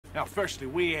Now, firstly,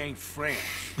 we ain't friends.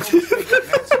 Don't speak on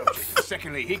that subject.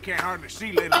 Secondly, he can't hardly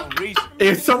see, let alone reason.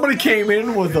 If somebody came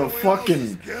in with a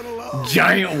fucking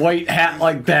giant white hat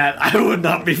like that, I would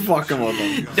not be fucking with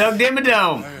them. Doug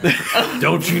Dimmadome.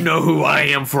 Don't you know who I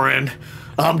am, friend?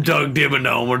 I'm Doug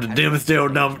Dimmadome, or the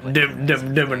Dimmadome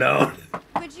Dimmadome.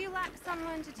 Would you like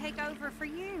someone to take over for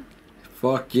you?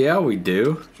 Fuck yeah, we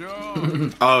do. Sure.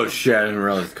 Oh shit, I didn't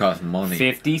realize it cost money.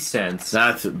 50 cents.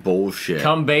 That's bullshit.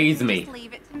 Come bathe me. Just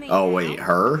leave it to me. Oh wait,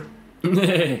 her?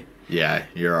 Yeah,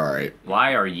 you're alright.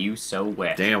 Why are you so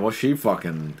wet? Damn, what's she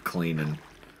fucking cleaning?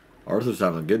 Arthur's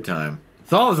having a good time.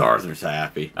 As long as Arthur's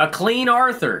happy. A clean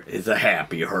Arthur. It's a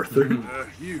happy Arthur.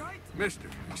 You, mister,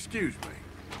 excuse me.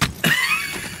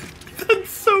 That's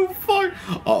so fun.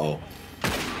 Uh-oh.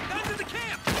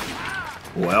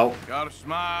 Well. Got a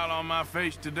smile on my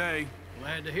face today.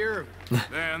 Glad to hear it.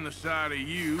 Then the sight of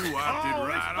you wiped it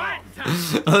right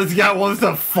off. This guy wants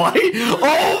to fight?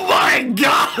 Oh my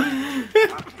god!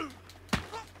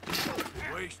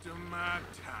 Waste of my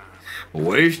time.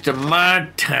 Waste of my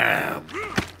time.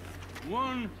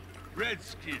 One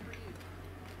redskin.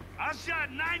 I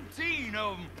shot 19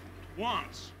 of them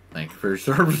once. Thank you for your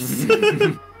service.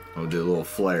 We'll do a little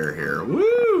flare here.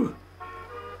 Woo!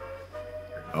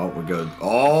 Oh, we go.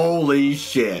 Holy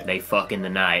shit. They fuck in the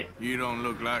night. You don't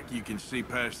look like you can see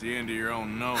past the end of your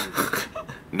own nose.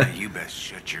 Now you best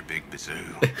shut your big bazoo.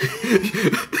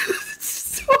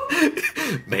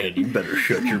 Man, you better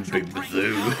shut your big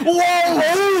bazoo.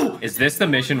 Whoa! Is this the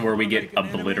mission where we get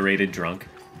obliterated drunk?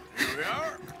 Here we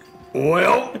are.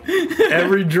 Well,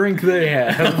 every drink they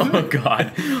have. Oh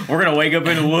god. We're gonna wake up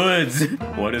in the woods.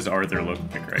 What does Arthur look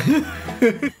like right?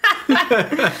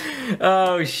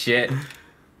 Oh shit.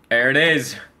 There it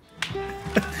is.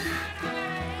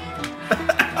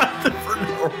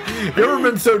 You ever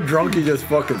been so drunk you just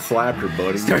fucking slapped your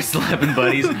buddy? Start slapping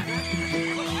buddies.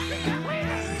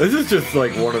 This is just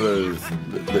like one of those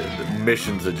the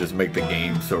missions that just make the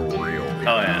game so real.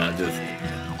 Oh yeah. Just.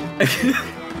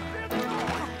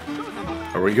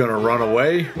 Are we gonna run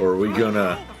away, or are we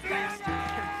gonna?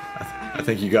 I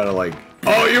think you gotta like.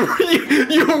 Oh, you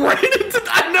ran into.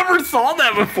 I never saw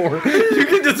that before. You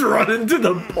can just run into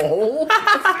the pole.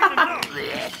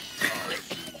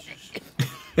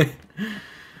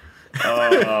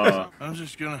 I'm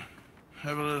just gonna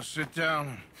have a little sit down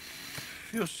and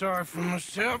feel sorry for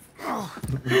myself.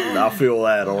 I feel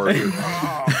that, Arthur.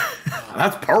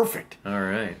 That's perfect. All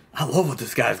right. I love what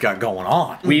this guy's got going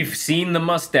on. We've seen the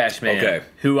mustache man, Okay.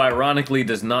 who ironically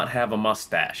does not have a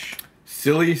mustache.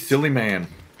 Silly, silly man.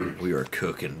 We are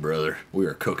cooking, brother. We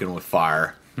are cooking with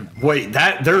fire. Wait,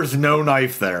 there's no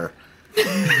knife there.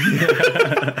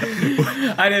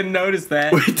 I didn't notice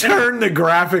that. We turned the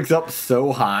graphics up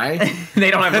so high.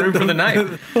 They don't have room for the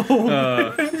knife.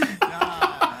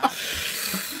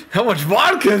 How much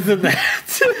vodka is in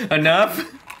that? Enough?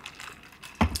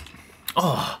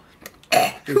 Oh.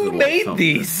 Who made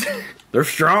these? They're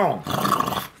strong.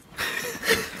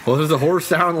 What does a horse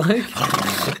sound like?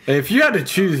 If you had to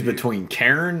choose between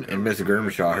Karen and Miss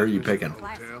Grimshaw, who are you picking?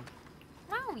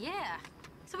 Oh, yeah.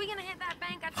 So we gonna hit that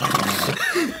bank?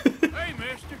 Hey,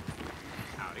 mister.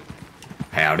 Howdy.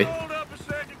 Howdy. Hold up a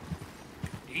second.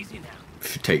 Easy now.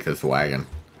 Should take this wagon.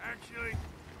 Actually,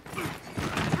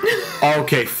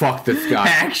 Okay, fuck this guy.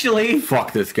 Actually?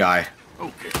 Fuck this guy.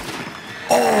 okay.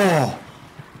 Oh!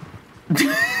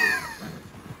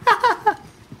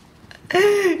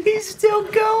 He's still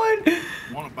going.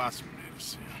 Want to buy some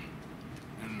medicine?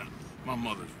 And my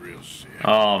mother's real sick.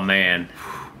 Oh, man.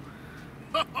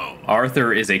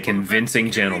 Arthur is a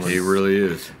convincing gentleman. He really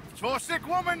is. For a sick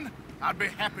woman, I'd be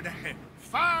happy to have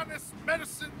finest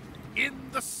medicine in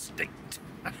the state.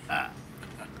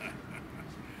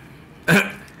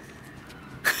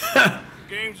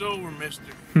 Game's over, mister.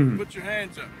 Put your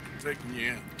hands up. I'm taking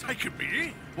you in. Taking me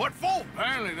in? What for?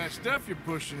 Apparently that stuff you're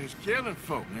pushing is killing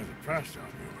folk. There's a price on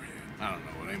your head. I don't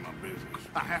know. It ain't my business.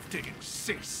 I have to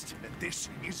insist that this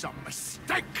is a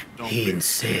mistake. Don't He be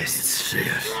insists.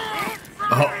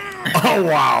 Oh,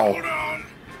 wow. Hold on.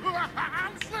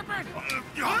 I'm slipping.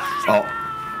 Oh.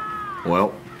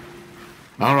 Well.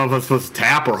 I don't know if I'm supposed to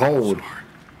tap or hold.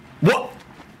 What?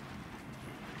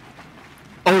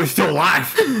 Oh, he's still alive.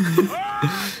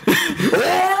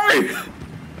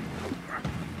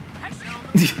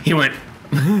 He went.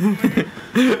 Look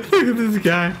at this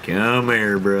guy. Come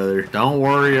here, brother. Don't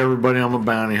worry, everybody. I'm a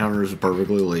bounty hunter. This is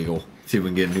perfectly legal. See if we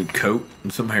can get a new coat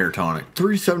and some hair tonic.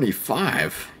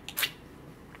 $3.75.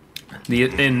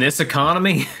 In this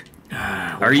economy?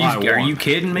 Are you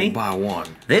kidding me? We'll buy one.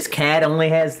 This cat only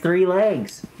has 3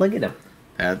 legs. Look at him.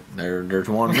 There's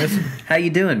one missing. How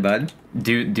you doing, bud?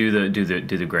 Do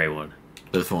the gray one.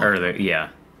 This one. Or yeah.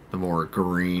 The more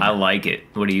green. I like it.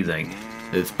 What do you think?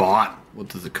 It's bought. What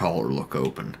does the collar look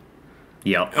open?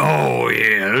 Yep. Oh,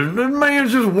 yeah. The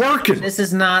man's just working. This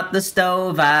is not the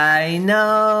stove I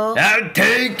know. I'll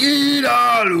take it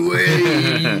all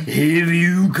away if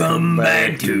you come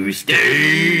back to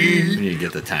stay. We need to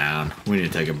get to town. We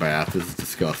need to take a bath. This is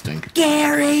disgusting.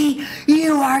 Gary,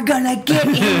 you are gonna get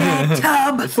in that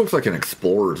tub. This looks like an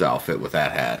explorer's outfit with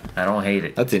that hat. I don't hate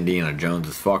it. That's Indiana Jones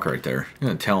as fuck right there. You're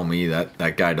gonna tell me that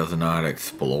that guy doesn't know how to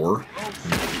explore?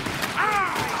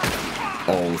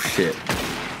 Oh, shit.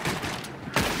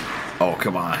 Oh,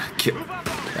 come on.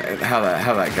 How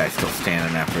that guy still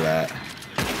standing after that?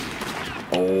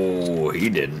 Oh, he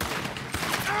didn't.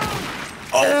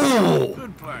 Oh!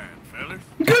 Good plan, fellas.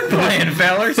 Good plan,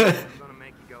 fellas.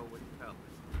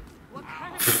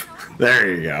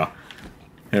 There you go.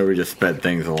 Here we just sped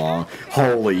things along.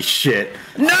 Holy shit.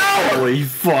 No! Holy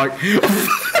fuck. Maybe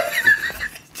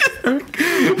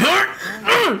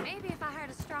if I had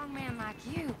a strong man like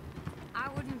you, I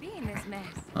wouldn't be in this mess.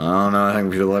 I don't know. I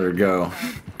think we should let her go.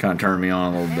 Kind of turned me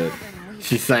on a little bit.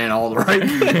 She's saying all the right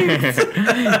things.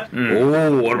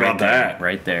 Oh, what about that?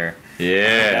 Right there.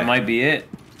 Yeah. That might be it.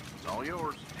 It's all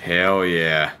yours. Hell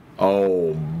yeah.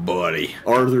 Oh, buddy.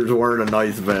 Arthur's wearing a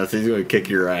nice vest. He's going to kick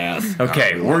your ass.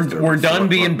 Okay, we're done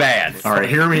being bad. All right,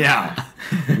 hear me out.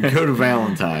 Go to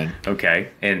Valentine. Okay,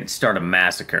 and start a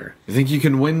massacre. You think you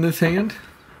can win this hand?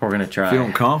 We're gonna try.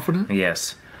 Feeling confident?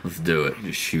 Yes. Let's do it.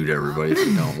 Just shoot everybody. So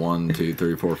no, 1, 2,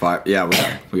 3, 4, 5. Yeah,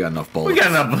 we got enough bullets. We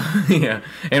got enough. Yeah,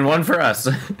 and one for us.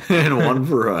 And one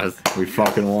for us. We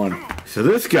fucking won. So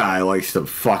this guy likes to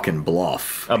fucking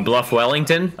bluff. A bluff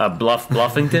Wellington? A bluff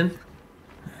Bluffington?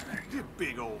 You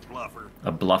big old bluffer.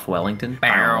 A bluff Wellington?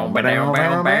 Bow, bow, bow,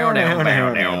 bow, bow,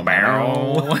 bow, bow,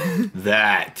 bow.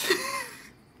 That.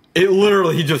 It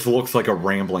literally, he just looks like a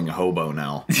rambling hobo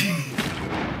now.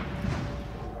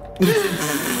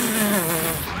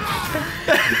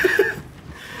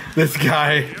 This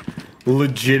guy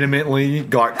legitimately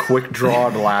got quick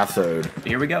drawed lassoed.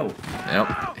 Here we go.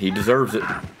 Yep, he deserves it.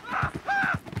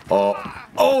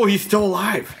 Oh, he's still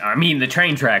alive. I mean, the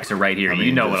train tracks are right here.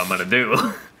 You know what I'm gonna do.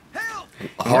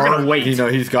 We're gonna wait. You know,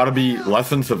 he's got to be,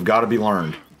 lessons have got to be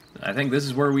learned. I think this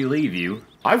is where we leave you.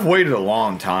 I've waited a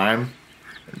long time.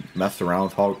 Messed around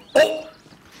with Hog. Oh!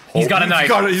 He's got a knife.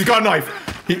 He's got a knife.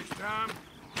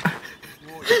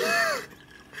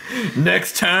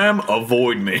 Next time,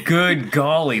 avoid me. Good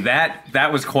golly,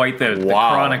 that was quite the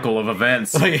chronicle of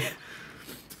events. Like,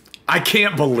 I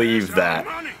can't believe that.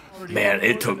 Man,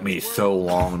 it took me so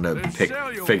long to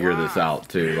figure this out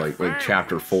too. Like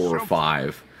chapter 4 or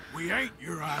 5.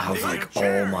 I was like,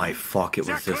 oh my fuck, it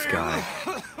was this guy.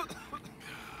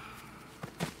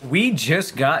 We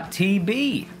just got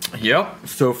TB. Yep.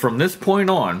 So from this point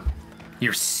on,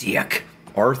 You're sick.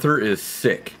 Arthur is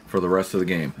sick for the rest of the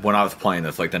game. When I was playing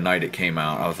this, like the night it came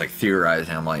out, I was like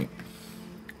theorizing. I'm like,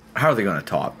 how are they going to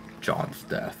top John's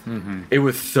death? Mm-hmm. It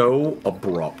was so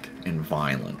abrupt and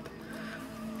violent.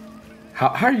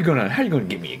 How are you gonna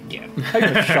get me again? How are you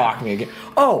gonna shock me again?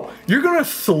 Oh, you're gonna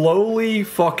slowly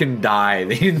fucking die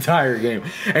the entire game,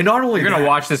 and not only You're gonna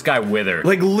watch this guy wither.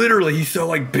 like literally, he's so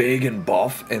like big and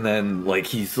buff, and then like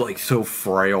he's like so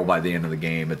frail by the end of the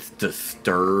game. It's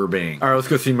disturbing. All right, let's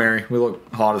go see Mary. We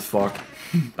look hot as fuck.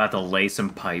 About to lay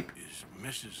some pipe. Is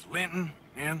Mrs. Linton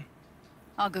in?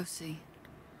 I'll go see.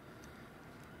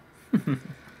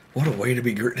 What a way to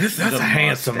be great. That's a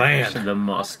handsome man. The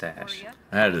mustache.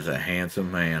 That is a handsome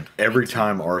man. Every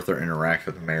time Arthur interacts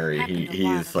with Mary, he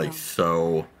is like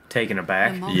so Taken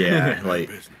aback. yeah, like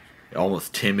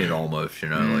almost timid, almost. You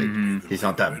know, like he's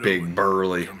not that big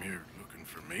burly. Come here looking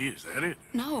for me, is that it?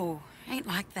 No, ain't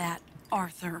like that,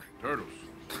 Arthur. Turtles.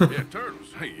 Yeah,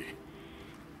 turtles. Hey,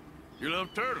 you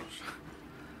love turtles.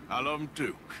 I love them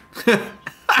too.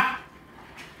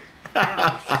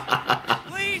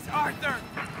 Please, Arthur.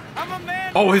 I'm a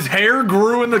man. Oh, his hair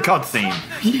grew in the cutscene.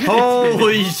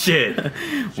 Holy shit!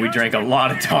 We drank a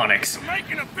lot of tonics.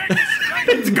 Making a big mistake.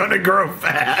 It's gonna grow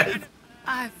fat.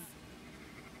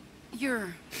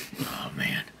 You're... Oh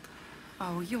man.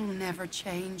 Oh, you'll never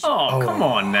change. Oh, come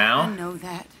on I now. know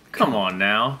that. Come on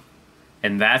now.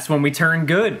 And that's when we turn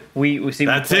good. We see we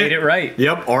That's played it right.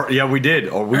 Yep. Yeah, we did.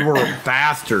 Or we were a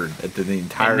bastard at the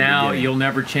entire And now beginning. you'll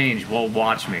never change. Well,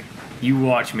 watch me. You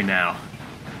watch me now.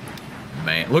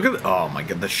 Man, look at oh my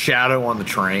god, the shadow on the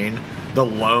train, the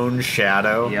lone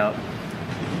shadow. Yep.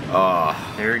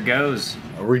 There it goes.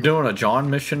 Are we doing a John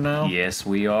mission now? Yes,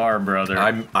 we are, brother.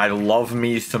 I love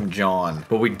me some John,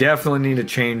 but we definitely need to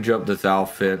change up this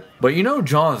outfit. But you know,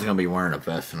 John's gonna be wearing a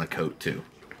vest and a coat too,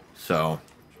 so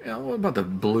Yeah, what about the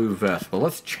blue vest? Well,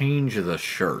 let's change the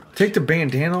shirt. Take the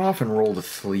bandana off and roll the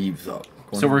sleeves up.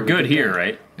 So we're good here,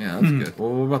 right? Yeah, that's good. Well,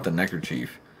 what about the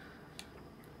neckerchief?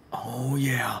 Oh,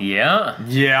 yeah. Yeah.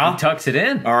 Yeah. He tucks it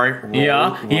in. All right.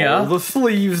 Roll the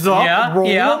sleeves up. Yeah, Roll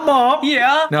yeah, them up.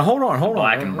 yeah. Now, hold on.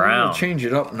 Black and brown. Change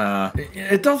it up. Nah.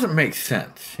 It doesn't make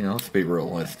sense. You know, let's be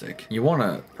realistic. You want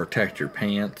to protect your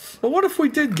pants. But what if we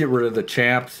did get rid of the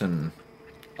chaps and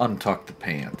untuck the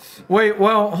pants? Wait,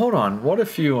 well, hold on. What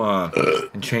if you,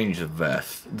 and change the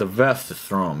vest? The vest is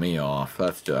throwing me off.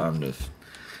 I'm just...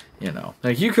 You know,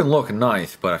 like you can look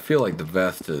nice, but I feel like the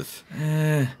vest is.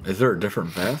 Is there a different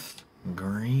vest?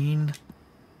 Green.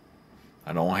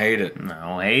 I don't hate it. I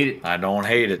don't hate it. I don't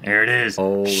hate it. There it is.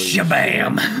 Holy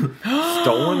Shabam.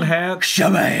 Stolen hat.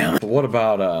 Shabam. What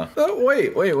about Oh,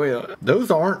 wait. Those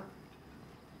aren't.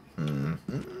 I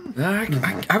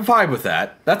vibe with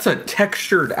that. That's a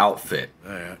textured outfit.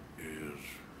 That is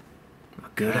A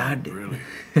good idea. really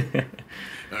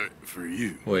for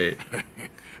you. Wait,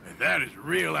 That is a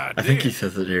real idea. I think he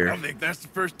says it I here. think that's the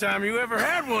first time you ever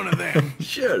had one of them.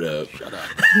 Shut up.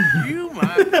 You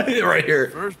might be Right here.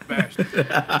 the first bastard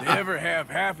to ever have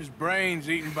half his brains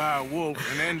eaten by a wolf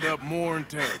and end up more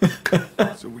intelligent.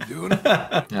 So we doing it?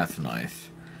 That's nice.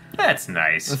 That's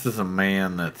nice. This is a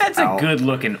man that's. That's a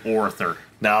good-looking Arthur.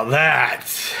 Now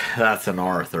that's an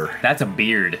Arthur. That's a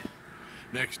beard.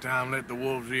 Next time, let the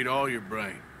wolves eat all your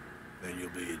brain. Then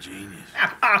you'll be a genius.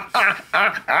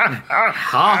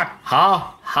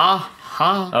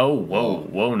 Oh,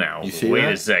 whoa now. You see Wait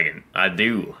that? a second. I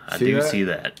do See that? see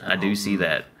that. I do see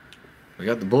that. We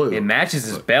got the blue. It matches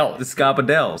his belt. The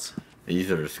Scapadels.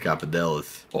 These are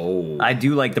scapadellas. Oh. I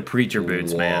do like the preacher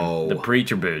boots, man. Whoa. The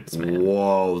preacher boots, man.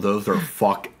 Whoa, those are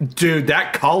Dude,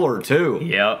 that color too.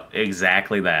 Yep,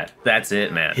 exactly that. That's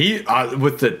it, man. He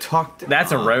with the tucked.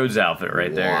 That's a Rhodes outfit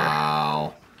right there.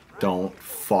 Wow. Don't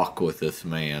fuck with this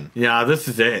man. Yeah, this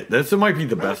is it. This might be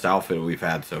the best outfit we've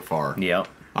had so far. Yep.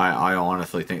 I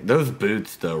honestly think those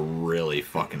boots though really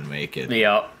fucking make it.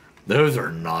 Yep. Those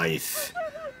are nice.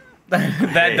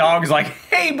 That dog's like,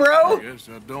 hey, bro. Guess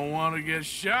I don't want to get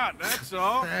shot, that's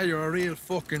all. Ah, you're a real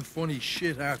fucking funny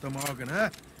shit, Arthur Morgan, huh?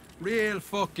 Real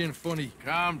fucking funny.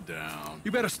 Calm down.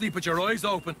 You better sleep with your eyes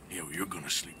open. You're gonna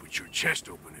sleep with your chest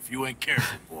open if you ain't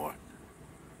careful, boy.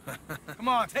 Come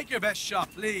on, take your best shot,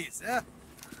 please, huh?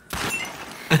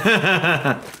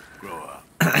 Grow up.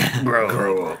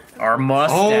 Grow up. Our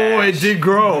mustache. Oh, it did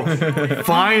grow.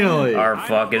 Finally. Our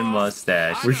fucking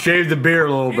mustache. We shaved the beard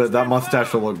a little bit. That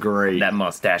mustache will look great. That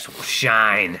mustache will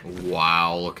shine.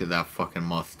 Wow, look at that fucking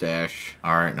mustache.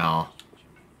 All right, now.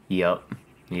 Yup.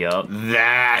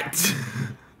 That.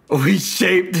 We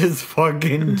shaped his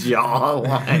fucking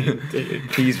jawline,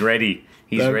 dude. He's ready.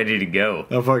 He's ready to go.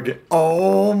 That fucking.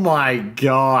 Oh my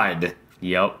god.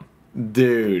 Yup.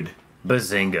 Dude.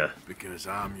 Bazinga. Because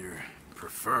I'm your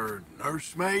preferred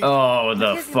nursemaid? Oh,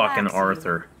 the Because he fucking likes you.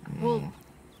 Arthur. Well,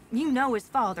 you know his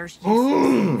father's just...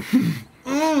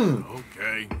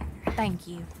 Okay. Thank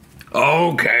you.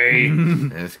 Okay.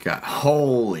 This guy.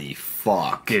 Holy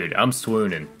fuck. Dude, I'm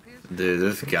swooning. Dude,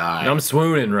 this guy. I'm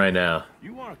swooning right now.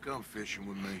 You want to come fishing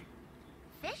with me?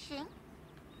 Fishing?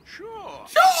 Sure.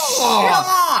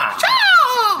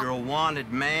 You're a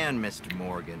wanted man, Mr.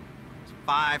 Morgan. It's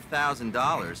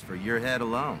 $5,000 for your head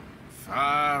alone.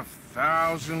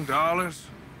 $5,000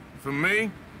 for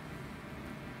me?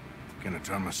 Can I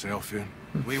turn myself in?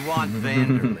 We want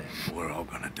Vanderlyn. We're all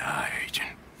gonna die, Agent.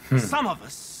 Some of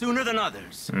us sooner than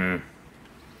others. Good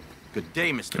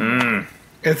day, Mr. Morgan.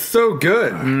 It's so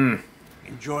good.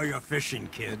 Enjoy your fishing,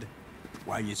 kid,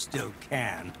 while you still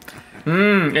can.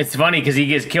 It's funny because he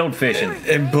gets killed fishing.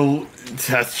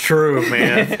 That's true,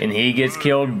 man. And he gets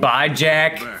killed by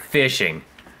Jack fishing.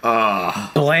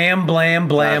 Blam, blam,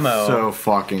 blammo. That's so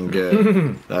fucking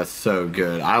good. That's so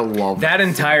good. I love That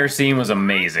entire scene was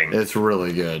amazing. It's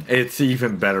really good. It's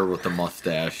even better with the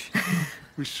mustache.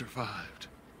 We survived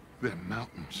them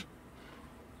mountains.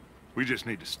 We just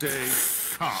need to stay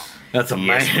calm. That's a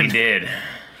Yes, we man. did.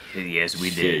 Yes, we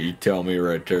Shit, did. you tell me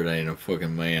right there that ain't a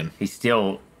fucking man. He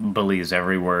still believes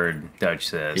every word Dutch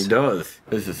says. He does.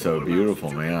 This is so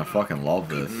beautiful, man. I fucking love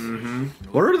this.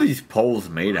 What are these poles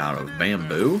made out of?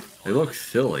 Bamboo? They look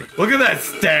silly. Look at that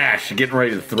stash getting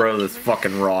ready to throw this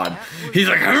fucking rod. He's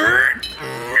like,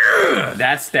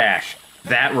 That stash.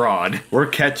 That rod. we're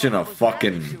catching a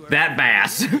fucking. That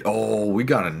bass. Oh, we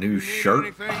got a new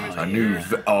shirt. A new.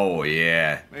 Oh,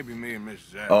 yeah. Maybe me and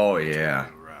Mrs. Adams. Oh, yeah.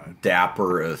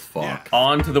 Dapper as fuck.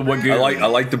 On to the Wagyu. I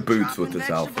like the boots with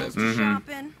this outfit.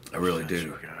 Shopping. I really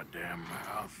do. Goddamn damn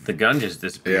mouth. The gun just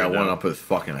disappeared. Yeah, I went though. up his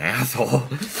fucking asshole.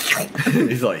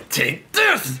 He's like, take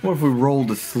this! What if we roll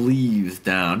the sleeves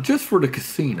down just for the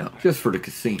casino? Just for the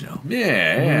casino.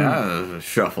 Yeah, I was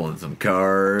shuffling some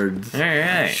cards.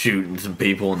 Alright. Shooting some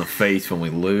people in the face when we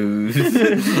lose.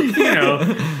 You know,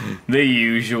 the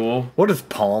usual. What is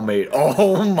pomade?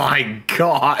 Oh my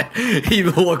god! He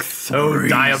looks so Greasy.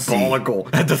 diabolical.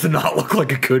 That does not look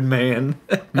like a good man.